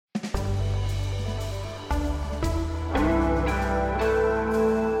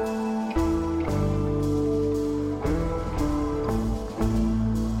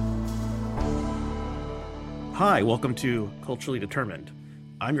Hi, welcome to Culturally Determined.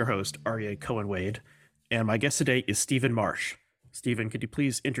 I'm your host, Aryeh Cohen-Wade, and my guest today is Stephen Marche. Stephen, could you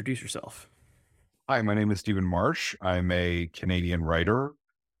please introduce yourself? Hi, my name is Stephen Marche. I'm a Canadian writer,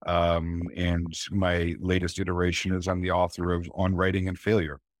 and my latest iteration is I'm the author of On Writing and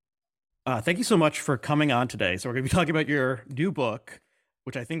Failure. Thank you so much for coming on today. So we're going to be talking about your new book,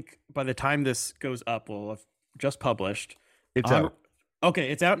 which I think by the time this goes up will have just published. It's On out. Okay,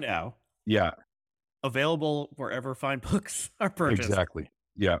 it's out now, Yeah, available wherever fine books are purchased. exactly.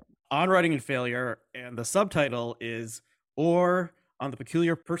 Yeah, On Writing and Failure, and the subtitle is "Or on the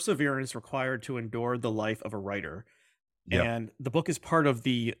Peculiar Perseverance Required to Endure the Life of a Writer." yeah, And the book is part of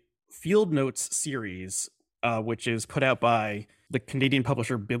the Field Notes series, which is put out by the Canadian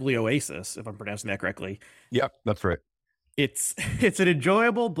publisher Biblioasis, if I'm pronouncing that correctly. yeah, that's right. It's it's an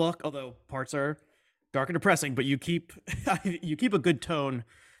enjoyable book, although parts are dark and depressing. But you keep you keep a good tone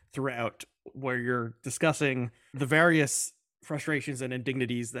throughout, where you're discussing the various frustrations and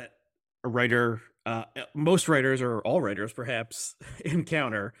indignities that a writer, most writers or all writers perhaps,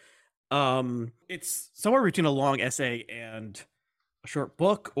 encounter. It's somewhere between a long essay and a short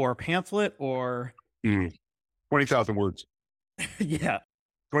book or pamphlet or 20,000 words. yeah.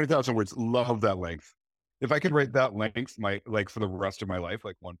 20,000 words. Love that length. If I could write that length, for the rest of my life,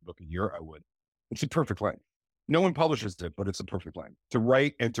 like one book a year, I would. It's a perfect length. No one publishes it, but it's a perfect length to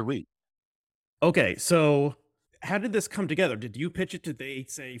write and to read. Okay, so how did this come together? Did you pitch it? Did they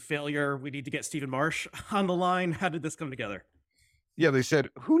say failure? We need to get Stephen Marche on the line. How did this come together? Yeah, they said,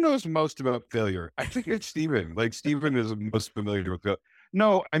 who knows most about failure? I think it's Stephen. Like, Stephen is most familiar with failure.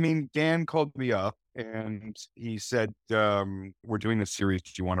 No, I mean, Dan called me up and he said, we're doing this series.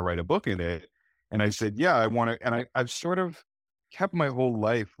 Do you want to write a book in it? And I said, yeah, I want to. And I've sort of kept my whole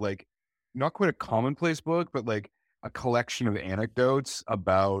life, like, not quite a commonplace book, but like a collection of anecdotes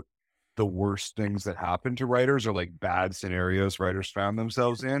about the worst things that happen to writers or like bad scenarios writers found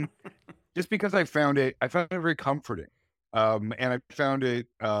themselves in, just because I found it very comforting. And I found it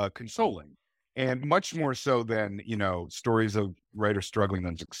consoling, and much more so than, stories of writers struggling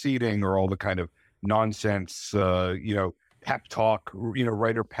and succeeding or all the kind of nonsense, pep talk,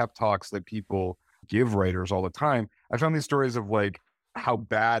 writer pep talks that people give writers all the time. I found these stories of like how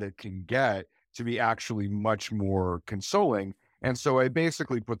bad it can get to be actually much more consoling. And so I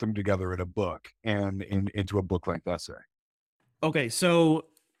basically put them together in a book and into a book length essay. Okay, so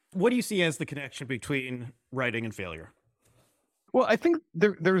what do you see as the connection between writing and failure? Well, I think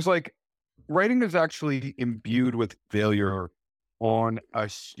there's like writing is actually imbued with failure on a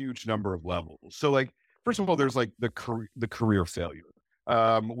huge number of levels. So, like, first of all, there's like the career failure,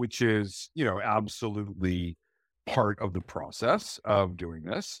 which is absolutely part of the process of doing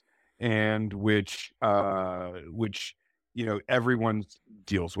this, and which everyone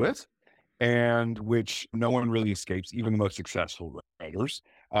deals with, and which no one really escapes, even the most successful writers.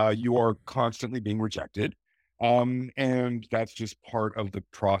 You are constantly being rejected. And that's just part of the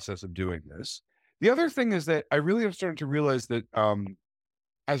process of doing this. The other thing is that I really have started to realize that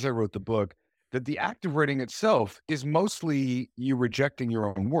as I wrote the book, that the act of writing itself is mostly you rejecting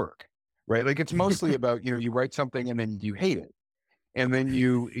your own work, right? Like it's mostly about, you write something and then you hate it. And then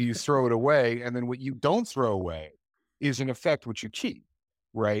you throw it away. And then what you don't throw away is in effect what you keep,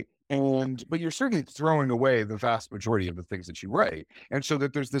 right? But you're certainly throwing away the vast majority of the things that you write. And so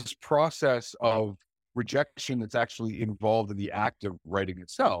that there's this process of rejection that's actually involved in the act of writing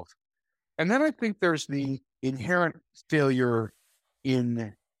itself. And then I think there's the inherent failure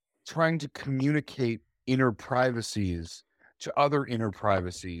in trying to communicate inner privacies to other inner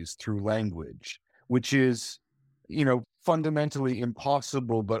privacies through language, which is, fundamentally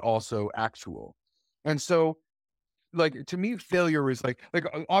impossible, but also actual. And so, like, to me, failure is like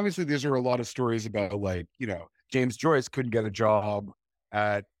obviously these are a lot of stories about like, James Joyce couldn't get a job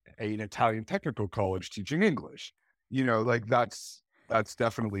at an Italian technical college teaching English. Like that's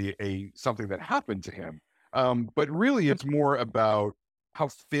definitely something that happened to him. But really it's more about how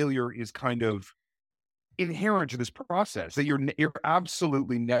failure is kind of inherent to this process, that you're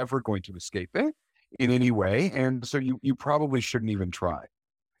absolutely never going to escape it in any way. And so you probably shouldn't even try.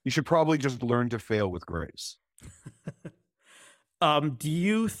 You should probably just learn to fail with grace. Do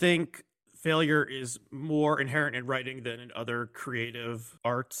you think failure is more inherent in writing than in other creative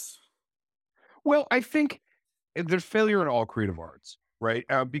arts? Well, I think there's failure in all creative arts, right?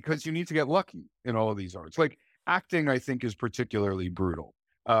 Because you need to get lucky in all of these arts. Like acting, I think, is particularly brutal,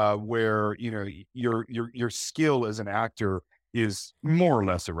 where your skill as an actor is more or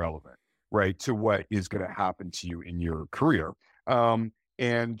less irrelevant, right, to what is going to happen to you in your career,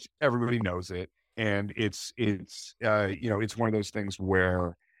 and everybody knows it, and it's one of those things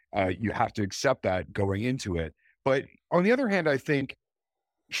where You have to accept that going into it. But on the other hand, I think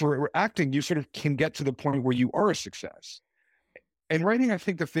for acting, you sort of can get to the point where you are a success. And writing, I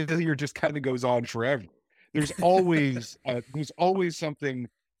think the failure just kind of goes on forever. There's always something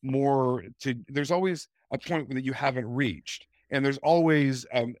more to. There's always a point that you haven't reached, and there's always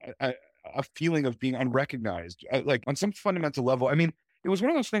a feeling of being unrecognized, like on some fundamental level. I mean, it was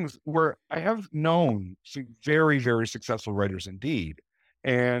one of those things where I have known some very, very successful writers indeed,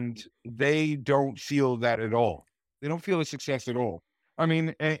 and they don't feel that at all. They don't feel a success at all. I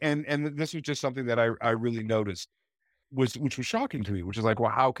mean, and this was just something that I really noticed which was shocking to me, which is like,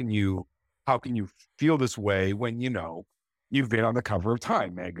 well, how can you feel this way when you've been on the cover of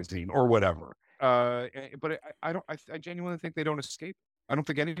Time magazine or whatever? But I don't. I genuinely think they don't escape. I don't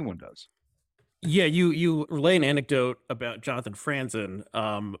think anyone does. Yeah, you relay an anecdote about Jonathan Franzen,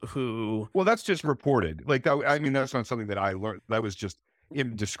 who Well, that's just reported. Like that. I mean, that's not something that I learned. That was just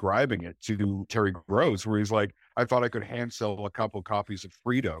him describing it to Terry Gross, where he's like, I thought I could hand sell a couple copies of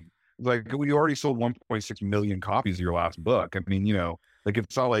Freedom. Like we already sold 1.6 million copies of your last book. I mean, like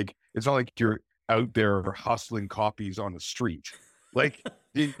it's not like you're out there hustling copies on the street. Like,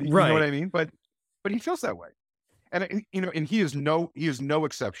 you know what right. I mean? But he feels that way, and and he is no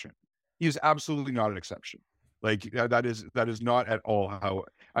exception. He is absolutely not an exception. Like that is not at all how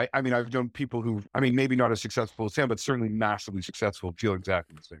I mean, I've known people who, I mean, maybe not as successful as him, but certainly massively successful, feel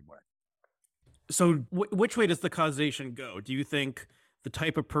exactly the same way. So which way does the causation go? Do you think the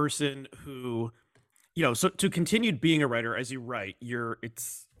type of person who, so to continue being a writer as you write,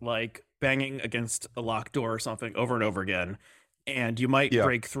 it's like banging against a locked door or something over and over again, and you might Yeah.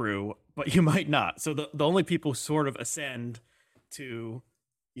 break through, but you might not. So the only people who sort of ascend to,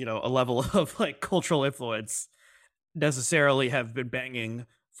 a level of like cultural influence necessarily have been banging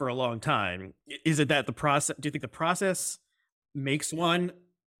for a long time. Is it that the process, do you think the process makes one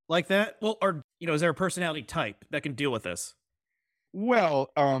like that? Well, or, is there a personality type that can deal with this?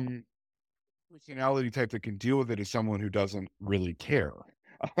 Well, personality type that can deal with it is someone who doesn't really care.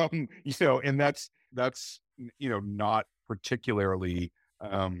 And that's not particularly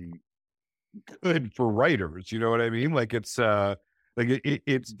um good for writers. You know what I mean? Like it's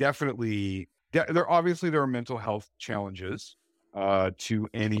definitely there are mental health challenges to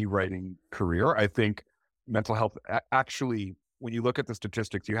any writing career. I think mental health actually, when you look at the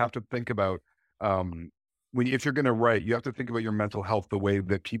statistics, you have to think about if you're going to write, you have to think about your mental health the way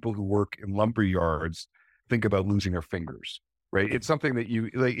that people who work in lumber yards think about losing their fingers, right? It's something that you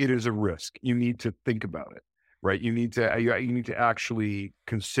like. It is a risk. You need to think about it, right? You need to actually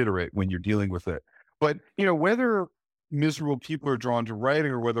consider it when you're dealing with it. But whether miserable people are drawn to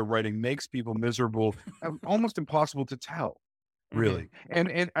writing or whether writing makes people miserable, almost impossible to tell, Mm-hmm. really.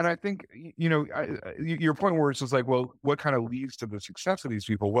 And I think your point where it's just like, well, what kind of leads to the success of these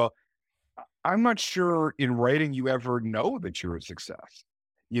people? Well, I'm not sure in writing you ever know that you're a success,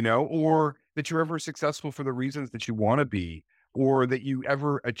 or that you're ever successful for the reasons that you want to be, or that you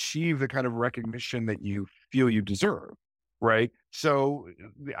ever achieve the kind of recognition that you feel you deserve. Right. So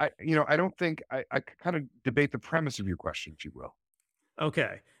I don't think I kind of debate the premise of your question, if you will.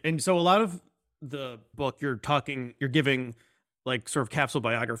 Okay. And so a lot of the book you're giving like sort of capsule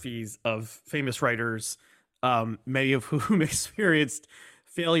biographies of famous writers, many of whom experienced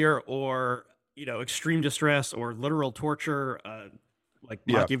failure or, extreme distress or literal torture. Like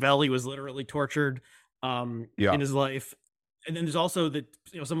Yeah. Machiavelli was literally tortured Yeah. in his life. And then there's also the,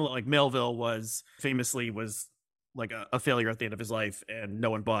 someone like Melville was like a failure at the end of his life, and no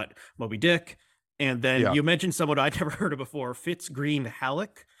one bought Moby Dick. And then Yeah. you mentioned someone I'd never heard of before, Fitz Green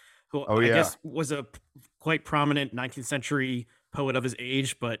Halleck, who Oh, I yeah. guess was a quite prominent 19th century poet of his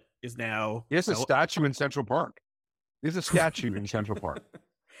age, but is now. He has a statue in Central Park. There's a statue in Central Park.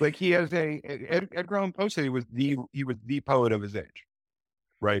 Like he has Edgar Allan Poe said he was the poet of his age.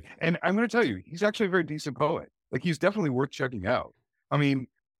 Right. And I'm going to tell you, he's actually a very decent poet. Like he's definitely worth checking out. I mean,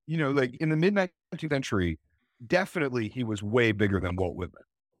 like in the mid 19th century, definitely he was way bigger than Walt Whitman.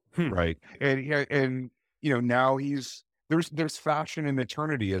 Hmm. Right. And now there's fashion and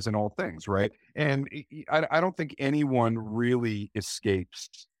eternity as in all things. Right. And I don't think anyone really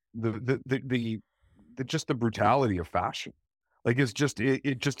escapes the just the brutality of fashion. Like it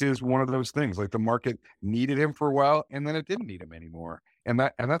just is one of those things. Like the market needed him for a while and then it didn't need him anymore. And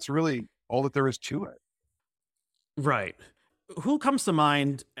that's really all that there is to it. Right. Who comes to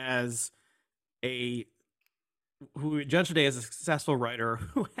mind as a who we judge today as a successful writer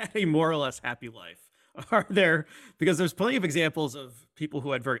who had a more or less happy life? Are there, because there's plenty of examples of people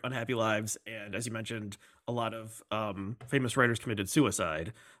who had very unhappy lives, and as you mentioned, a lot of famous writers committed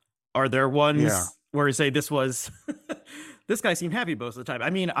suicide. Are there Yeah. ones where you say this was this guy seemed happy most of the time? I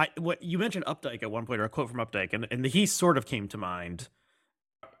mean, I what you mentioned Updike at one point, or a quote from Updike, and he sort of came to mind.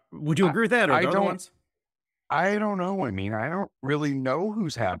 Would you I, agree with that, or I the other don't, ones? I don't know. I mean, I don't really know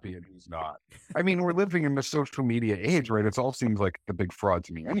who's happy and who's not. I mean, we're living in the social media age, right? It all seems like a big fraud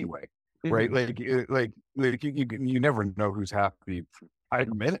to me anyway, right? Hmm. You never know who's happy for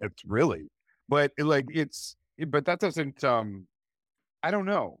 5 minutes, really. But but that doesn't, I don't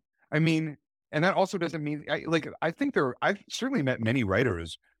know. I mean, and that also doesn't mean, I think I've certainly met many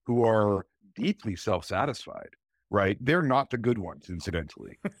writers who are deeply self-satisfied, right? They're not the good ones,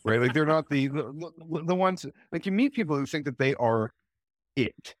 incidentally, right? Like they're not the ones, like you meet people who think that they are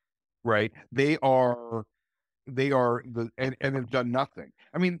it, right? They are and have done nothing.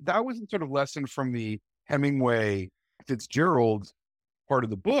 I mean, that was the sort of lesson from the Hemingway Fitzgerald part of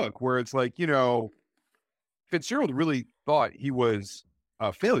the book, where it's like, Fitzgerald really thought he was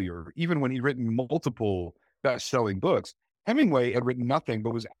a failure, even when he'd written multiple best-selling books. Hemingway had written nothing,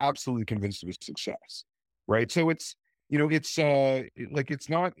 but was absolutely convinced of his success. Right. So it's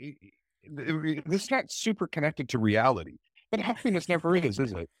not, this is not super connected to reality, but happiness never is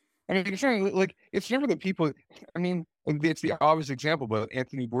it? I mean, it's never the people. I mean, it's the obvious example, but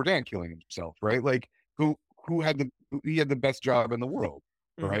Anthony Bourdain killing himself, right? Like who had he had the best job in the world,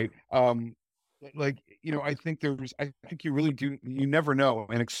 Hmm. right? I think you really do, you never know.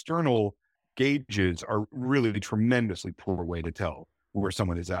 And external gauges are really a tremendously poor way to tell where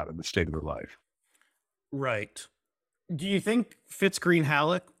someone is at in the state of their life. Right. Do you think Fitz Green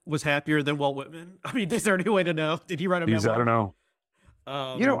Halleck was happier than Walt Whitman? I mean, is there any way to know? Did he write a Geez, I don't memoir? know.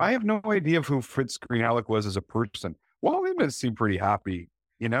 Um, I have no idea of who Fritz Green Halleck was as a person. Walt Whitman seemed pretty happy,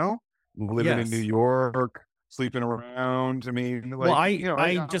 living in New yes. York, sleeping around. I mean, Well, like,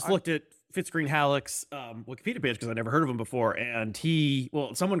 I just looked at Fitz Green Halleck's Wikipedia page because I never heard of him before, and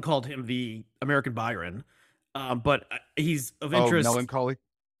someone called him the American Byron, but he's of oh, interest. melancholy.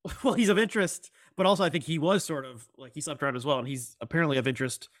 Well, he's of interest, but also I think he was sort of like he slept around as well, and he's apparently of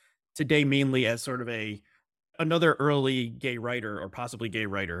interest today mainly as sort of a another early gay writer or possibly gay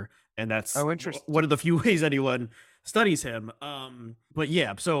writer, and that's Oh, one interesting. of the few ways anyone studies him. But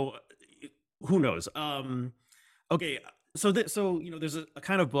yeah, so who knows? Okay, there's a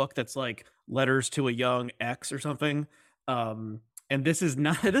kind of book that's like letters to a young ex or something. And this is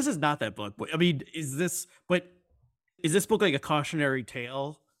not this is not that book. I mean, is this book like a cautionary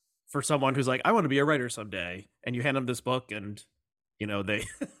tale for someone who's like, I want to be a writer someday, and you hand them this book, and they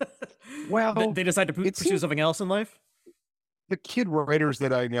Well, they decide to it pursue seems something else in life? the kid writers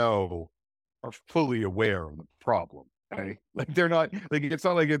that I know are fully aware of the problem. Right? Like they're not like, it's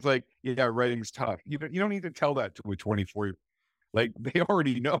not like it's like, yeah, writing's tough. You don't need to tell that to a 24. Like they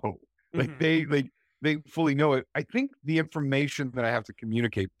already know. Like Hmm. they fully know it. I think the information that I have to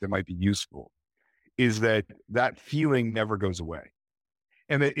communicate that might be useful is that feeling never goes away.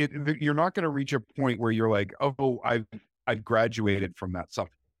 And you're not going to reach a point where you're like, oh, I've graduated from that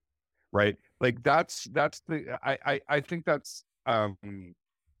suffering, right? Like I think that's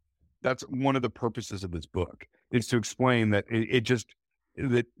one of the purposes of this book, is to explain that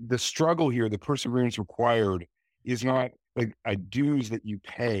that the struggle here, the perseverance required, is not like a dues that you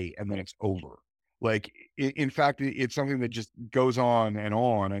pay and then it's over. Like in fact, it's something that just goes on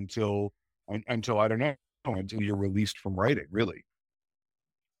until I don't know, until you're released from writing. Really,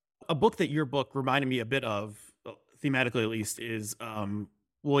 A book that your book reminded me a bit of, thematically at least, is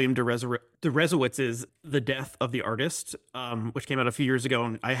William Derezowitz's The Death of the Artist, which came out a few years ago,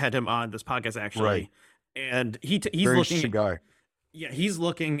 and I had him on this podcast right? actually, and he's Very looking, interesting guy. yeah, he's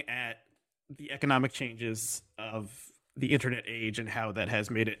looking at the economic changes of the internet age and how that has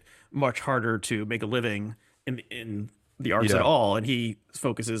made it much harder to make a living in the arts at Yeah. all. And he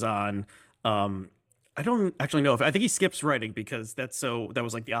focuses on I don't actually know if I think he skips writing because that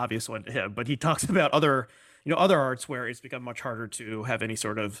was like the obvious one to him. But he talks about other arts where it's become much harder to have any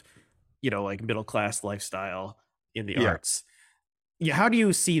sort of like middle class lifestyle in the Yeah. arts. Yeah, how do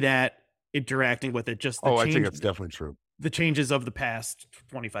you see that interacting with it? Just Oh, I think that's definitely true. the changes of the past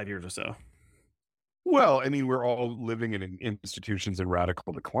 25 years or so. Well, I mean, we're all living in institutions in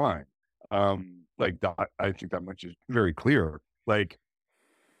radical decline. Like that, I think that much is very clear. Like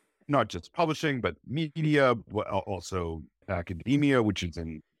not just publishing, but media, but also academia, which is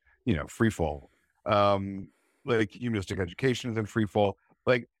in, free fall. Um, like humanistic education is in free fall.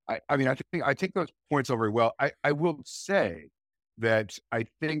 Like, I mean, I think I take those points all very well. I will say that I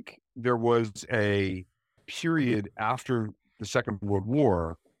think there was a period after the Second World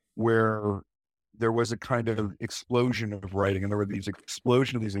War where there was a kind of explosion of writing, and there were these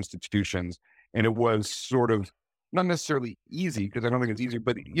explosion of these institutions, and it was sort of not necessarily easy, because I don't think it's easy,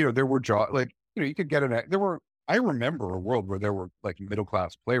 but there were like, you could get there were, I remember a world where there were like middle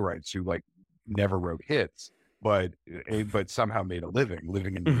class playwrights who like never wrote hits, but somehow made a living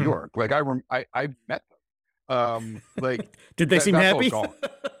in New Mhm. York. Like I met them. Like Did they seem that's all happy? gone.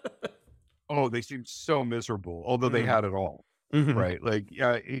 Oh, they seemed so miserable, although they Mhm. had it all. Mhm. Right. Like,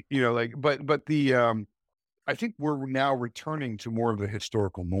 like, but I think we're now returning to more of the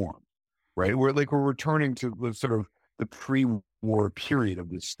historical norm, right? We're returning to the sort of the pre-war period of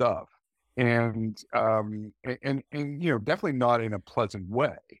this stuff. And definitely not in a pleasant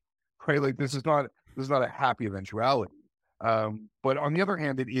way, right? Like this is not a happy eventuality. But on the other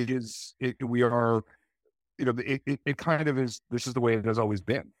hand, we are, it kind of is, this is the way it has always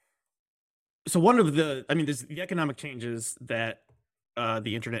been. So one of the, I mean, there's the economic changes that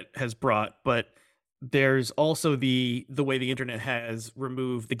the internet has brought, but there's also the way the internet has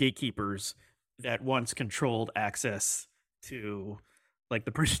removed the gatekeepers that once controlled access to like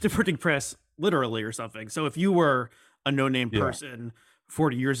the printing press, literally or something. So if you were a no-name Yeah. person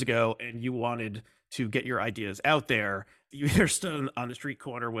 40 years ago and you wanted to get your ideas out there, you either stood on the street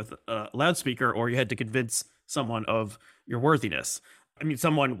corner with a loudspeaker or you had to convince someone of your worthiness. I mean,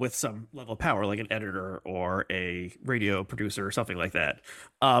 someone with some level of power, like an editor or a radio producer or something like that.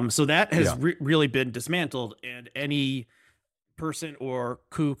 So that has Yeah. really been dismantled, and any person or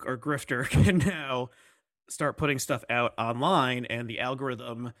kook or grifter can now start putting stuff out online, and the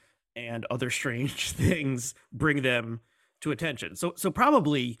algorithm and other strange things bring them to attention. So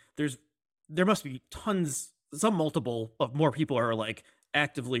probably there must be tons, some multiple of more people are like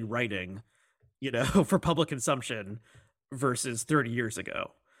actively writing, for public consumption versus 30 years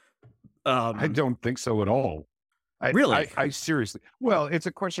ago. I Um, don't think so at all. really? I seriously, well, it's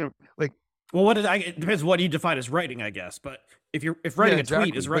a question of like, Well, it depends what you define as writing, I guess. But if yeah, writing a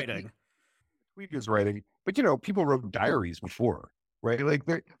tweet exactly. is But writing, tweet is writing, but people wrote diaries before, right? Like,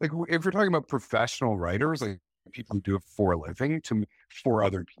 if you're talking about professional writers, like people who do it for a living for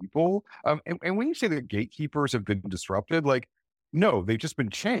other people, and when you say that gatekeepers have been disrupted, like, no, they've just been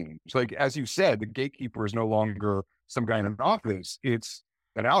changed. Like, as you said, the gatekeeper is no longer some guy in an office; it's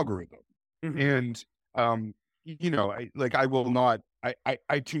an algorithm. mhm. And I will not,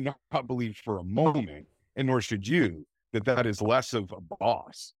 I do not believe for a moment, and nor should you, that is less of a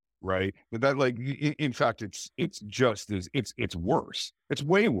boss, right? But that, like, in fact, it's just as it's worse. It's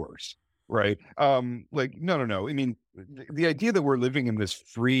way worse, right? Like, no. I mean, the idea that we're living in this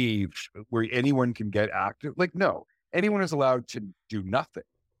free, where anyone can get active, like, no, anyone is allowed to do nothing.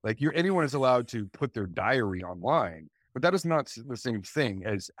 Like, anyone is allowed to put their diary online, but that is not the same thing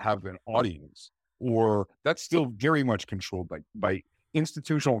as have an audience, or that's still very much controlled by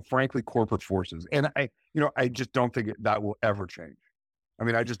institutional, frankly, corporate forces. And I just don't think that will ever change. I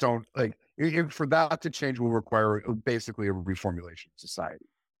mean, I just don't like for that to change will require basically a reformulation of society.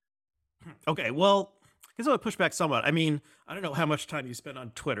 Okay, well, I guess I would push back somewhat. I mean, I don't know how much time you spend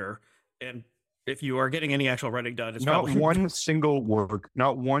on Twitter, and if you are getting any actual writing done, it's Not probably one single work,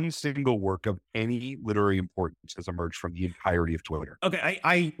 not one single work of any literary importance has emerged from the entirety of Twitter. okay.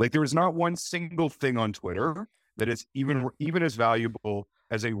 I Like, there is not one single thing on Twitter that is even as valuable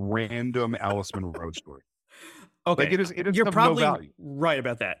as a random Alice Munro story. Like, okay. it is You're of no probably value. right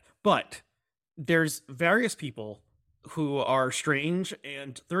about that, but there's various people who are strange,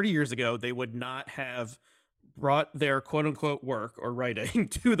 and 30 years ago they would not have brought their quote unquote work or writing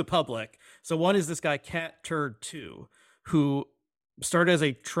to the public. So one is this guy Cat Turd 2, who started as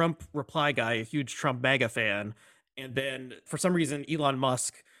a Trump reply guy, a huge Trump MAGA fan, and then for some reason Elon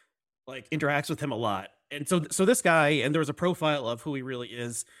Musk like interacts with him a lot. And so this guy, and there was a profile of who he really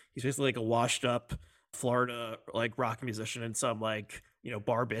is. He's basically like a washed up Florida like rock musician in some like,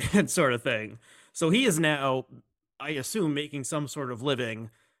 bar band sort of thing. So he is now, I assume, making some sort of living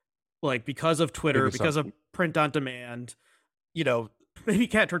like because of Big Twitter, because of assumption. print on demand. you know, Maybe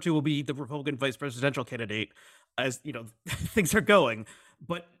Cat Tortu will be the Republican vice presidential candidate as things are going.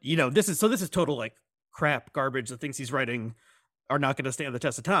 But this is total like crap garbage. The things he's writing are not going to stand the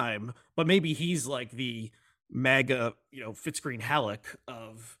test of time. But maybe he's like the MAGA, Fitzgreen Halleck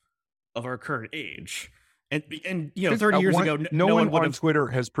of our current age. And 30 years One, ago, no no one one would on have. Twitter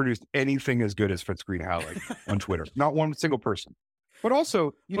has produced anything as good as Fitzgreen Halleck on Twitter. Not one single person. But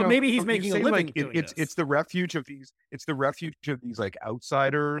also, But maybe he's you making a say living like doing it's this. the refuge of these. It's the refuge of these like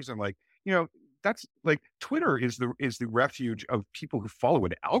outsiders, and like that's like Twitter is the refuge of people who follow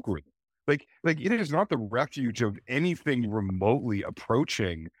an algorithm. Like it is not the refuge of anything remotely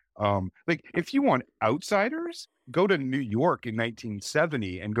approaching. Like, if you want outsiders, go to New York in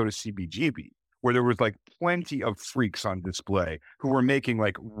 1970 and go to CBGB, where there was like plenty of freaks on display who were making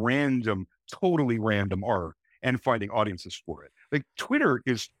like random, totally random art. and finding audiences for it. Like Twitter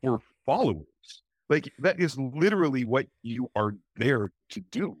is for followers. Like that is literally what you are there to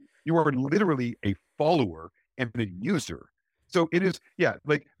do. You are literally a follower and a user. So it is, yeah,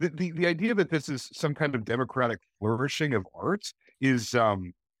 like the idea that this is some kind of democratic flourishing of art is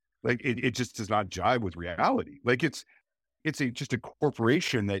like it just does not jive with reality. Like it's just a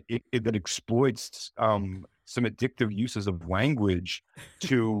corporation that that exploits some addictive uses of language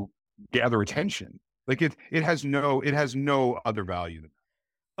to gather attention. Like it has no other value than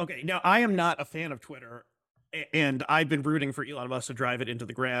Okay, now I am not a fan of Twitter, and I've been rooting for Elon Musk to drive it into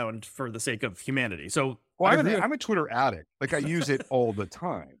the ground for the sake of humanity. So well, I agree with. I'm a Twitter addict. Like I use it all the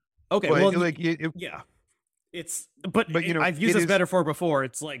time. Okay, But well, like yeah, but you know, I've used it this is, metaphor before.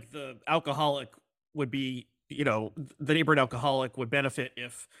 It's like the alcoholic would be, the neighborhood alcoholic would benefit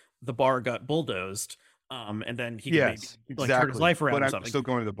if the bar got bulldozed, and then he could maybe yes, like turn his exactly. life around But or I'm something. still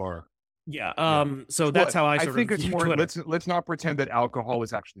going to the bar. Yeah. Yeah. So Well, that's how I I sort think of it's view more, Twitter. let's not pretend that alcohol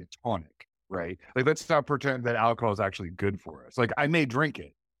is actually a tonic, right? Like let's not pretend that alcohol is actually good for us. Like I may drink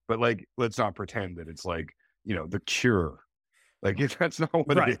it, but like let's not pretend that it's like, the cure. Like that's not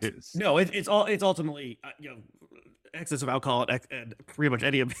what it Right. is. No, it's ultimately excess of alcohol and pretty much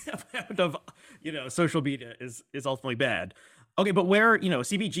any amount of social media is ultimately bad. Okay, but where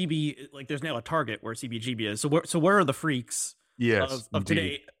CBGB, like there's now a target where CBGB is. So where are the freaks Yes, of indeed.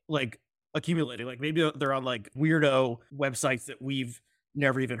 today like accumulating? Like maybe they're on like weirdo websites that we've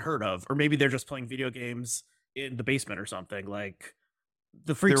never even heard of, or maybe they're just playing video games in the basement or something. Like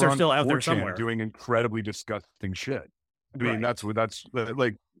the freaks They're are on still out there 4chan somewhere. doing incredibly disgusting shit. I mean, Right. that's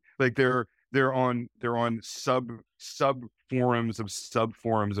like they're on sub forums of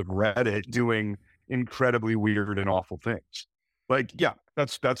Reddit doing incredibly weird and awful things. Like, yeah,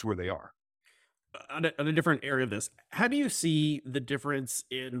 that's where they are. On a different area of this, how do you see the difference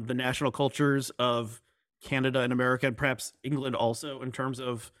in the national cultures of Canada and America, and perhaps England also, in terms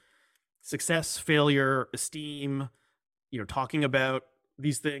of success, failure, esteem? Talking about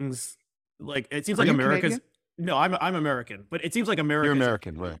these things. Like it seems Are like you America's. Canadian? No, I'm American, but it seems like You're America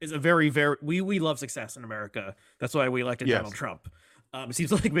American, right? is a very we love success in America. That's why we elected Donald Yes. Trump. It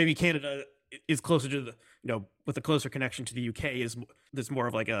seems like maybe Canada is closer to the with a closer connection to the UK is there's more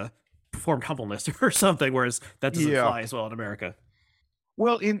of like a performed humbleness or something, whereas that doesn't Yeah. fly as well in America.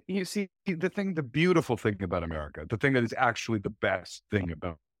 Well, you see the beautiful thing about America, the thing that is actually the best thing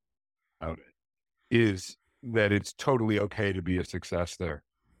about it is that it's totally okay to be a success there.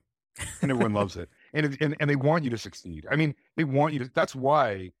 And everyone loves it. And they want you to succeed. I mean, they want you to, that's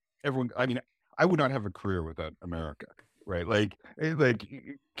why everyone, I mean, I would not have a career without America, right? Like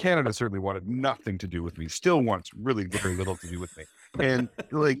Canada certainly wanted nothing to do with me, still wants really very little to do with me. And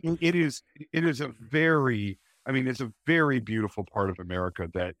like, it is a very, I mean, it's a very beautiful part of America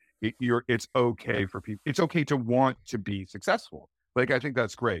that it's okay for people. It's okay to want to be successful. Like, I think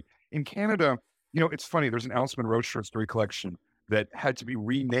that's great. In Canada, it's funny. There's an Alice Munro short story collection that had to be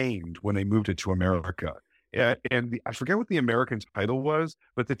renamed when they moved it to America. And I forget what the American title was,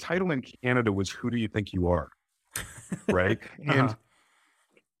 but the title in Canada was "Who Do You Think You Are?" Right? Uh-huh. And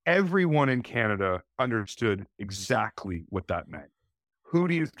everyone in Canada understood exactly what that meant. Who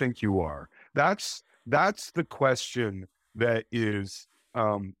do you think you are? That's the question that is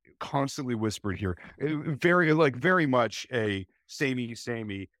constantly whispered here. Very much a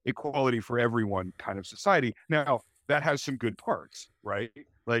samey equality for everyone kind of society. Now that has some good parts, right?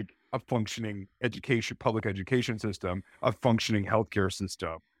 Like a functioning public education system, a functioning healthcare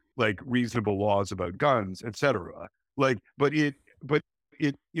system, like reasonable laws about guns, etc. Like, but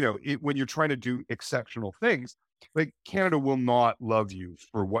when you're trying to do exceptional things, like Canada will not love you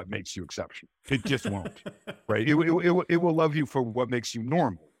for what makes you exceptional. It just won't, right? It will love you for what makes you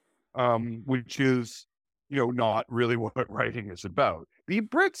normal, which is, not really what writing is about. The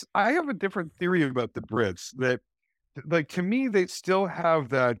Brits, I have a different theory about the Brits that, like, to me, they still have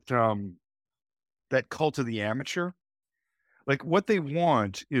that cult of the amateur. Like what they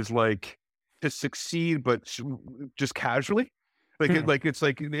want is like to succeed, but just casually. Like Hmm. it's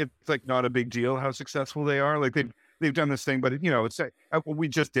like not a big deal how successful they are. Like they've done this thing, but it's like, we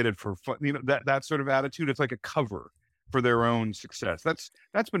just did it for fun. That sort of attitude. It's like a cover for their own success.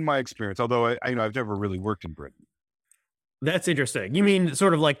 That's been my experience. Although I've never really worked in Britain. That's interesting. You mean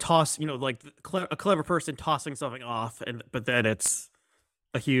sort of like toss, like a clever person tossing something off, and but then it's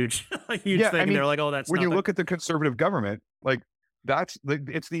a huge, a huge Yeah, thing, I and mean, they're like, "Oh, that's when you nothing." look at the conservative government, like that's like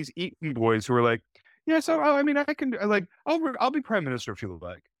it's these Eton boys who are like, yeah, so I mean, I can like I'll be prime minister if you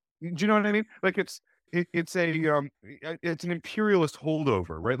like. Do you know what I mean? Like it's an imperialist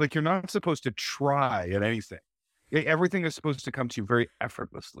holdover, right? Like you're not supposed to try at anything. Everything is supposed to come to you very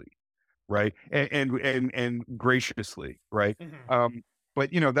effortlessly, right? And graciously, right? Mhm. But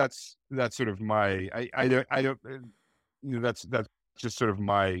that's sort of my I don't that's just sort of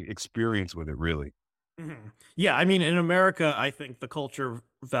my experience with it, really. Mhm. Yeah, I mean, in America, I think the culture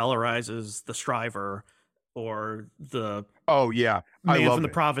valorizes the striver or the Oh yeah, I man from love the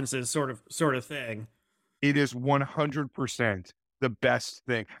it. provinces sort of thing. It is 100% the best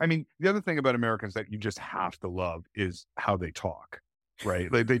thing. I mean, the other thing about Americans that you just have to love is how they talk,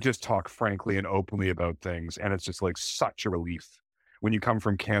 right? Like they just talk frankly and openly about things, and it's just like such a relief when you come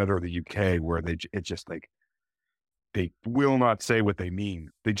from Canada or the UK, where it's just like they will not say what they mean.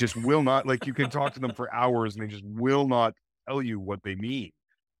 They just will not. Like you can talk to them for hours, and they just will not tell you what they mean.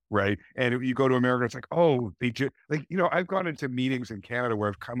 Right. And if you go to America, it's like, oh, they just like, I've gone into meetings in Canada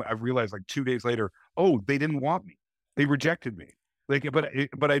where I've realized like 2 days later, oh, they didn't want me. They rejected me. Like, but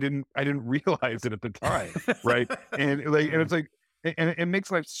I didn't realize it at the time. Right. And Mhm. it's like, and it makes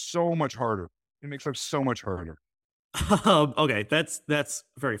life so much harder. It makes life so much harder. Okay, that's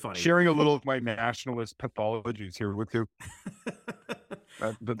very funny. Sharing a little of my nationalist pathologies here with you.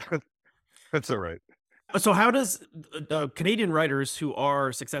 But that's all right. So, how does Canadian writers who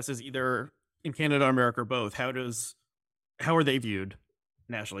are successes either in Canada or America or both? How are they viewed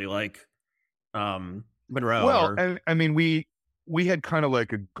nationally? Like Monroe Well, or I mean, we had kind of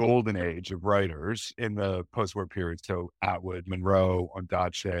like a golden age of writers in the post-war period. So Atwood, Monroe,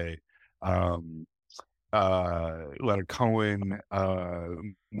 Ondaatje, um, Leonard Cohen,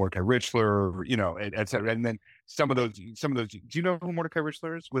 Mordecai Richler, et cetera. And then some of those. Do you know who Mordecai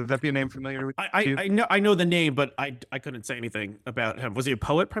Richler is? Would that be a name familiar I, to I you? I know the name, but I couldn't say anything about him. Was he a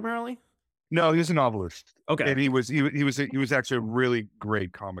poet primarily? No, he was a novelist, Okay. and he was actually a really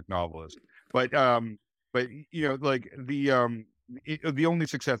great comic novelist. But like the only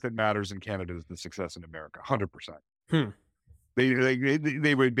success that matters in Canada is the success in America. 100%. Hmm.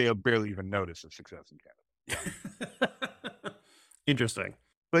 They would barely even notice the success in Canada. Yeah, Interesting.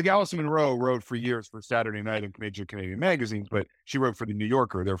 like Alison Monroe wrote for years for Saturday Night and major Canadian magazines, but she wrote for the New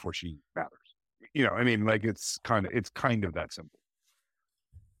Yorker, therefore she matters. I mean, like it's kind of that simple.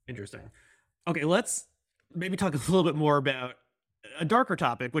 Interesting. Okay, let's maybe talk a little bit more about a darker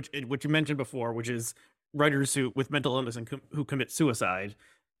topic, which you mentioned before, which is writers who with mental illness and who commit suicide.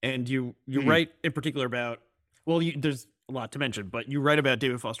 And you Mhm. write in particular about well, there's a lot to mention, but you write about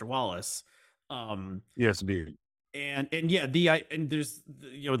David Foster Wallace. Um, Yes, indeed. and yeah, and there's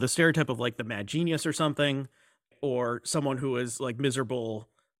the stereotype of like the mad genius or something, or someone who is like miserable,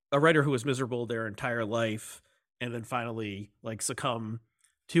 a writer who is miserable their entire life, and then finally like succumb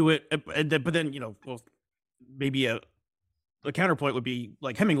to it. But then well, maybe a counterpoint would be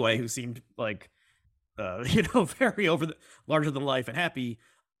like Hemingway, who seemed like very larger than life and happy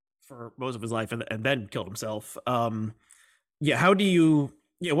for most of his life, and then killed himself. Yeah, how do you?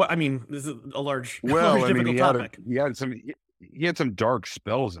 Yeah, what I mean, this is a large, Well, large I mean, difficult topic. he had some dark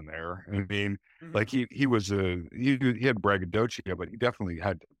spells in there. I mean, like Mhm. he had braggadocio, but he definitely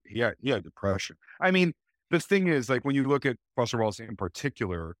had depression. I mean, the thing is, like when you look at Foster Wallace in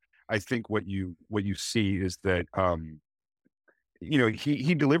particular, I think what you see is that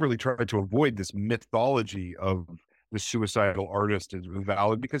he deliberately tried to avoid this mythology of the suicidal artist as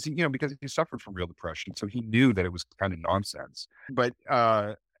valid because he suffered from real depression, so he knew that it was kind of nonsense. But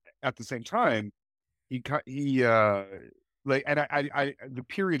at the same time, he like and the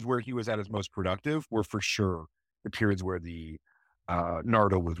periods where he was at his most productive were for sure the periods where the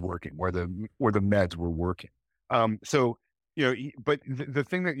Nardo was working, where the meds were working. So but the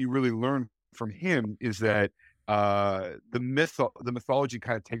thing that you really learn from him is that the mythology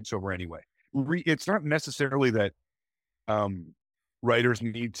kind of takes over anyway. It's not necessarily that um, writers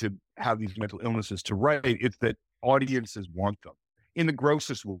need to have these mental illnesses to write. It's that audiences want them in the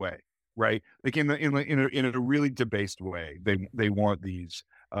grossest way, right? Like in a really debased way. They want these.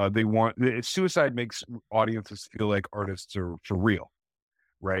 Suicide makes audiences feel like artists are for real,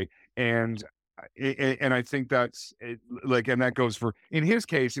 right? And and I think like, and that goes for in his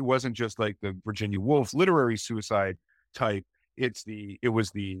case, it wasn't just like the Virginia Woolf literary suicide type. It was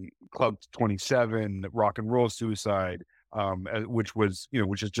the Club 27 rock and roll suicide,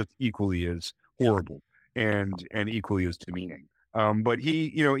 which is just equally as horrible and equally as demeaning. But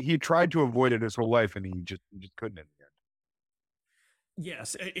he tried to avoid it his whole life, and he just couldn't in the end.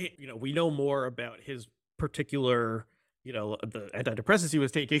 Yes, we know more about his particular, the antidepressants he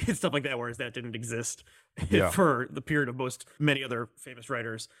was taking and stuff like that, whereas that didn't exist Yeah. for the period of many other famous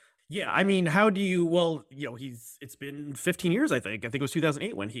writers. Yeah, I mean, how do you? Well, it's been 15 years, I think. I think it was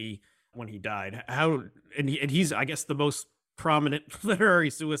 2008 when he died. How and he's I guess the most prominent literary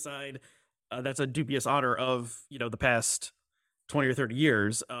suicide. That's a dubious honor of the past 20 or 30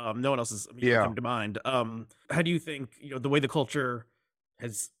 years. No one else is immediately Yeah. come to mind. How do you think, the way the culture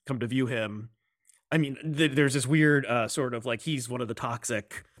has come to view him? I mean, there's this weird sort of like he's one of the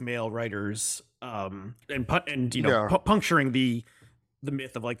toxic male writers, and Yeah. puncturing the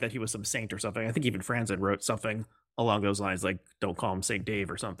myth of like that he was some saint or something. I think even Franzen wrote something along those lines, like don't call him Saint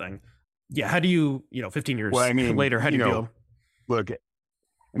Dave or something. Yeah, how do you, 15 Well, I years mean, later, how do you view him? look,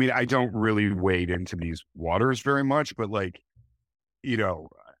 I mean, I don't really wade into these waters very much, but like, you know,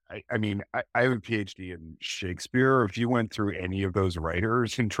 I mean, I have a PhD in Shakespeare. If you went through any of those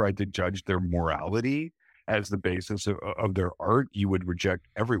writers and tried to judge their morality as the basis of their art, you would reject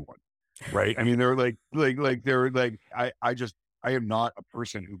everyone, right? I mean, they're they're like, I am not a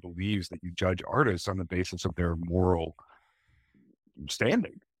person who believes that you judge artists on the basis of their moral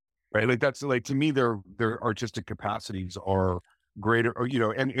standing, right? Like that's like to me, their artistic capacities are greater, or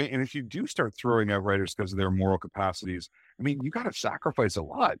and if you do start throwing out writers because of their moral capacities, I mean, you got to sacrifice a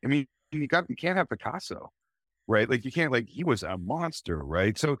lot. I mean, you can't have Picasso, right? Like you can't like he was a monster,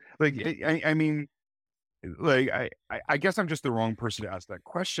 right? So like I mean, like I guess I'm just the wrong person to ask that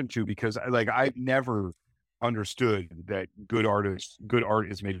question to because I've never understood that good art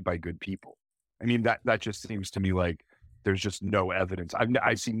is made by good people. I mean that just seems to me like there's just no evidence.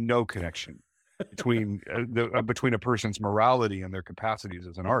 I see no connection between between a person's morality and their capacities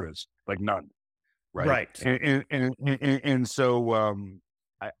as an artist, like none, right? Right. And so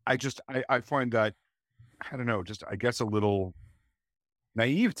I find that I don't know, just I guess a little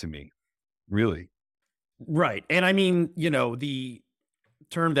naive to me, really. Right. And I mean, the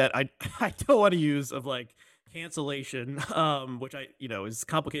term that I don't want to use of like cancellation, which is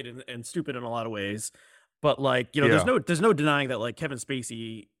complicated and stupid in a lot of ways. But like, Yeah, there's no denying that like Kevin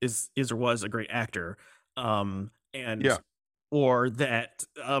Spacey is or was a great actor. And yeah, or that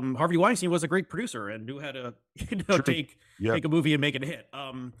Harvey Weinstein was a great producer and knew how to, true. Yeah, take a movie and make it a hit.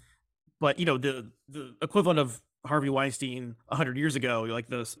 But the equivalent of Harvey Weinstein 100 years ago, like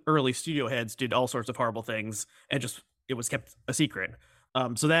those early studio heads did all sorts of horrible things and just it was kept a secret.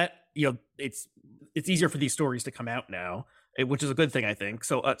 So that it's easier for these stories to come out now, which is a good thing, I think.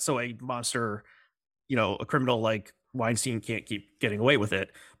 So a monster, a criminal like Weinstein can't keep getting away with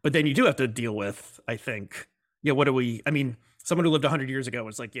it. But then you do have to deal with, I think, what do we? I mean, someone who lived 100 years ago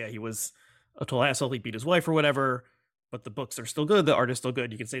was like, yeah, he was a total asshole. He beat his wife or whatever. But the books are still good. The art is still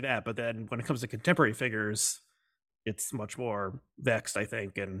good. You can say that. But then when it comes to contemporary figures, it's much more vexed, I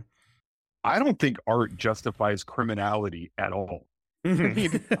think. And I don't think art justifies criminality at all. I Mhm.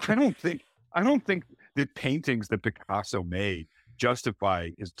 mean, I don't think that paintings that Picasso made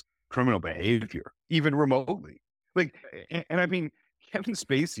justify his criminal behavior, even remotely. Like, and I mean, Kevin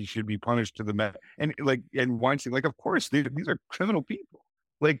Spacey should be punished to the met, and like, and Weinstein, like, of course, these are criminal people.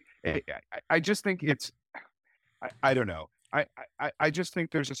 Like, I just think it's, I don't know. I just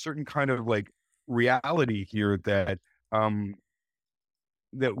think there's a certain kind of like reality here um,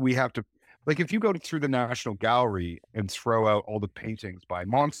 that we have to like if you go through the National Gallery and throw out all the paintings by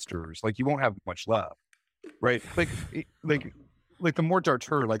monsters, like you won't have much left, right? Like the Mort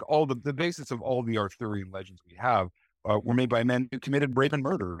d'Arthur, like all the basis of all the Arthurian legends we have were made by men who committed rape and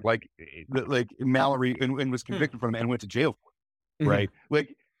murder, like Mallory, and was Hmm. convicted from them and went to jail for it, Mhm. right?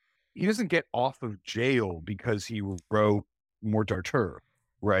 Like he doesn't get off of jail because he wrote Mort d'Arthur,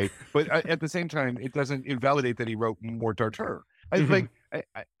 right? But at the same time, it doesn't invalidate that he wrote Mort d'Arthur. I Mhm. like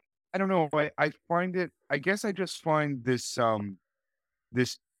I don't know. I find it. I guess I just find this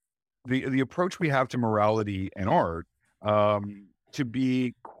the approach we have to morality and art to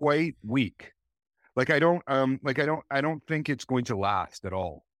be quite weak. I don't think it's going to last at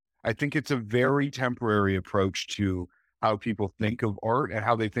all. I think it's a very temporary approach to how people think of art and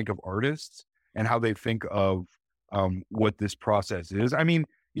how they think of artists and how they think of what this process is. I mean,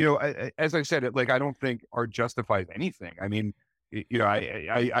 as I said, like I don't think art justifies anything. I mean,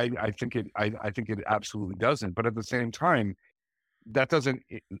 I think I think it absolutely doesn't. But at the same time, that doesn't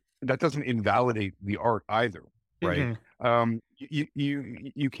that doesn't invalidate the art either, right? Mhm.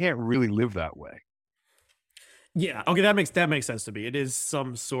 You can't really live that way. Yeah. Okay, that makes sense to me. It is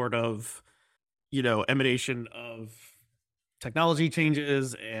some sort of, emanation of technology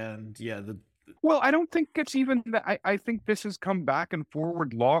changes and yeah, the Well, I don't think it's even that. I think this has come back and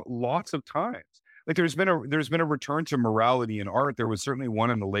forward lots of times. Like there's been a return to morality in art. There was certainly one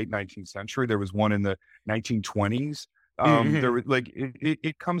in the late 19th century. There was one in the 1920s. There Mhm. was like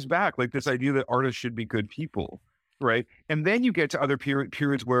it comes back like this idea that artists should be good people, right? And then you get to other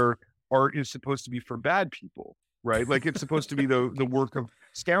periods where art is supposed to be for bad people, right? Like it's supposed to be the work of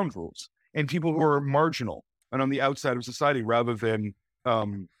scoundrels and people who are marginal and on the outside of society rather than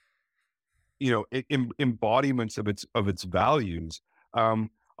um, embodiments of its values.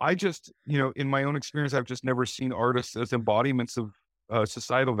 I just, in my own experience, I've just never seen artists as embodiments of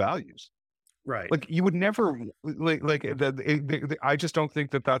societal values. Right. Like you would never I just don't think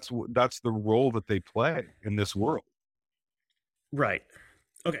that that's the role that they play in this world. Right.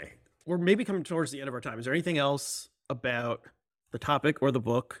 Okay. We're maybe coming towards the end of our time. Is there anything else about the topic or the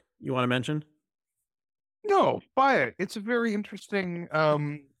book you want to mention? No, buy it. It's a very interesting.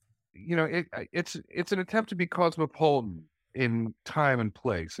 It's an attempt to be cosmopolitan in time and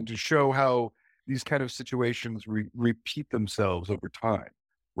place, and to show how these kind of situations repeat themselves over time,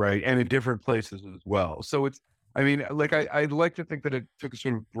 right? And in different places as well. So it's, I mean, like I'd like to think that it took a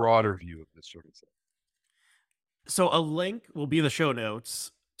sort of broader view of this sort of thing. So a link will be in the show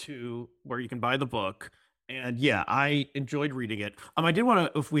notes to where you can buy the book. And yeah, I enjoyed reading it. I did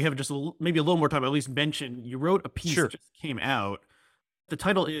want to, if we have just maybe a little more time, at least mention you wrote a piece Sure. that just came out. The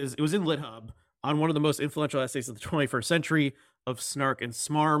title is, it was in LitHub, on one of the most influential essays of the 21st century of snark and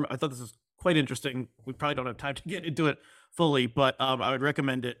smarm. I thought this was quite interesting. We probably don't have time to get into it fully, but I would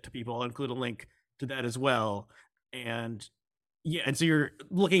recommend it to people. I'll include a link to that as well. And yeah, and so you're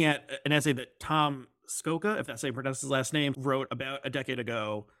looking at an essay that Tom Skoka, if that's how you pronounce his last name, wrote about a decade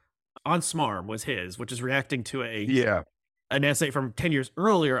ago on Smarm, was his, which is reacting to Yeah. an essay from 10 years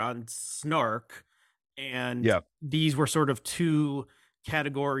earlier on Snark. And Yeah. these were sort of two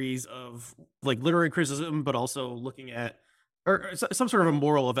categories of like literary criticism, but also looking at or some sort of a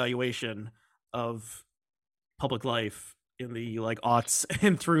moral evaluation of public life in the like aughts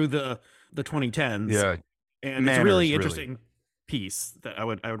and through the 2010s. Yeah. And it's a really interesting piece that I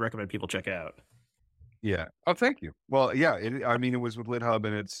would recommend people check out. Yeah. Oh, thank you. Well, yeah. It was with LitHub,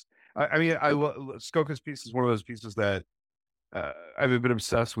 and it's. Skoka's piece is one of those pieces that I've been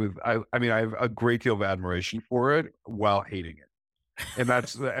obsessed with. I have a great deal of admiration for it while hating it, and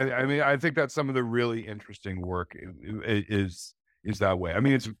that's. I think that's some of the really interesting work is that way. I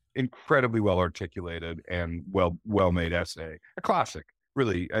mean, it's incredibly well articulated and well made essay, a classic,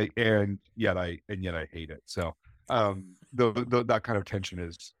 really. And yet I hate it. So that kind of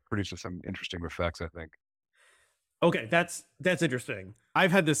tension produces some interesting effects, I think. Okay, that's interesting.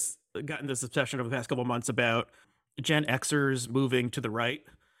 I've gotten this obsession over the past couple of months about Gen Xers moving to the right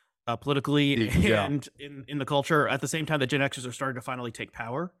politically Yeah. and in the culture at the same time that Gen Xers are starting to finally take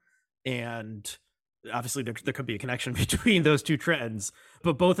power. And obviously there could be a connection between those two trends,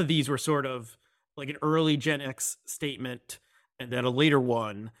 but both of these were sort of like an early Gen X statement and then a later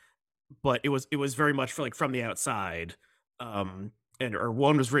one, but it was very much for like from the outside. Or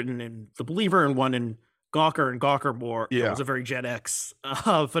one was written in The Believer and one in Gawker, and Gawker more Yeah. was a very Gen X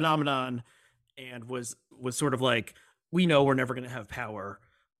phenomenon, and was sort of like, we know we're never going to have power,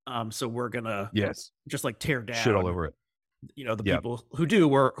 so we're gonna just like tear down shit all over it. The people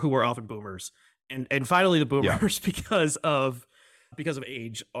who were often boomers, and finally the boomers because of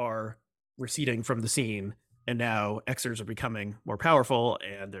age are receding from the scene, and now Xers are becoming more powerful,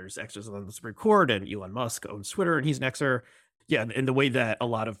 and there's Xers on the Supreme Court, and Elon Musk owns Twitter, and he's an Xer. Yeah, and the way that a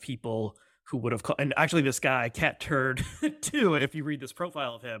lot of people who would have and actually this guy Cat Turd too, if you read this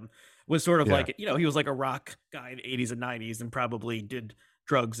profile of him, was sort of like, he was like a rock guy in the 80s and 90s and probably did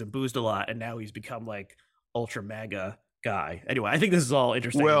drugs and boozed a lot, and now he's become like ultra MAGA guy. Anyway, I think this is all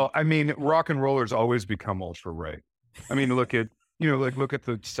interesting. Well, I mean, rock and rollers always become ultra right. I mean, look at look at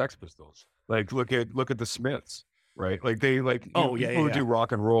the Sex Pistols. Like look at the Smiths, right? Like they people who do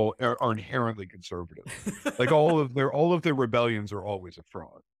rock and roll are inherently conservative. Like all of their rebellions are always a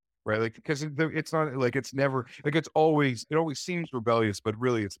fraud. Right, like because it's not like it's never like it always seems rebellious, but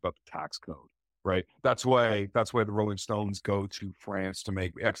really it's about the tax code, right? That's why the Rolling Stones go to France to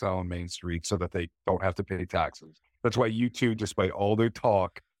make Exile on Main Street so that they don't have to pay taxes. That's why U2, despite all their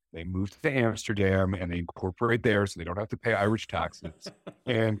talk, they moved to Amsterdam and they incorporate there so they don't have to pay Irish taxes.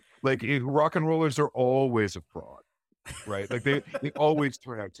 And like rock and rollers are always a fraud, right? Like they always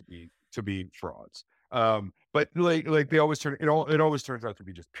turn out to be frauds. But like they always it always turns out to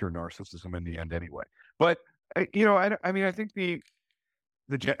be just pure narcissism in the end anyway. But I think one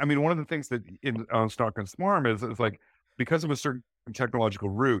of the things that on Snark and Smarm is like, because of a certain technological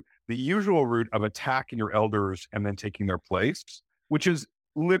route, the usual route of attacking your elders and then taking their place, which has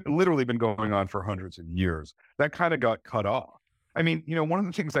literally been going on for hundreds of years, that kind of got cut off. I mean, one of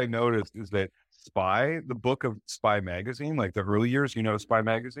the things I noticed is that Spy, the book of Spy magazine, like the early years, Spy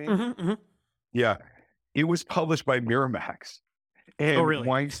magazine. Mm-hmm, mm-hmm. Yeah. It was published by Miramax, and really?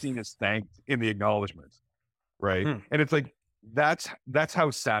 Weinstein is thanked in the acknowledgments, right? And it's like that's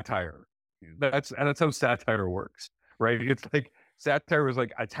how satire works, right? It's like satire is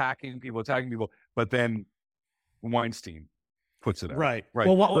like attacking people, but then Weinstein puts it out. Right. Right.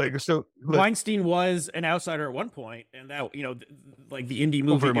 Well, Weinstein was an outsider at one point, and that, like the indie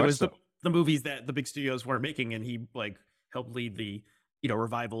movie, very it much was so. the movies that the big studios weren't making, and he like helped lead the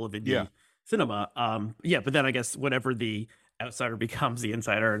revival of indie cinema. But then I guess whenever the outsider becomes the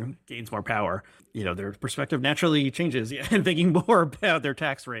insider and gains more power, their perspective naturally changes. Yeah, and thinking more about their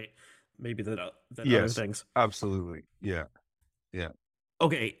tax rate, maybe than other things. Absolutely. Yeah.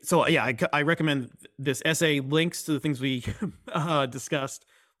 Okay, so I recommend this essay. Links to the things we discussed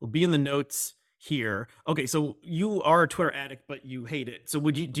will be in the notes here. Okay, so you are a Twitter addict, but you hate it. So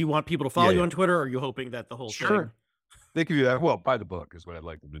do you want people to follow you on Twitter, or are you hoping that the whole thing? They can do that. Well, buy the book is what I'd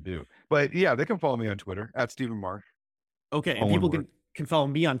like them to do. But yeah, they can follow me on Twitter at Stephen Marsh. Okay, and people can follow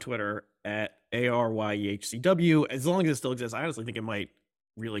me on Twitter at ARYEHCW. As long as it still exists, I honestly think it might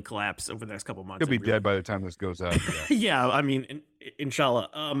really collapse over the next couple of months. He'll be dead by the time this goes out. Yeah, I mean,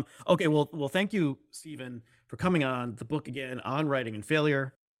 inshallah. Okay, well, thank you, Stephen, for coming on the book again on writing and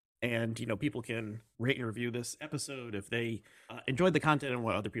failure. And people can rate and review this episode if they enjoyed the content and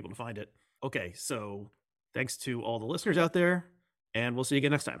want other people to find it. Okay, so thanks to all the listeners out there, and we'll see you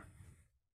again next time.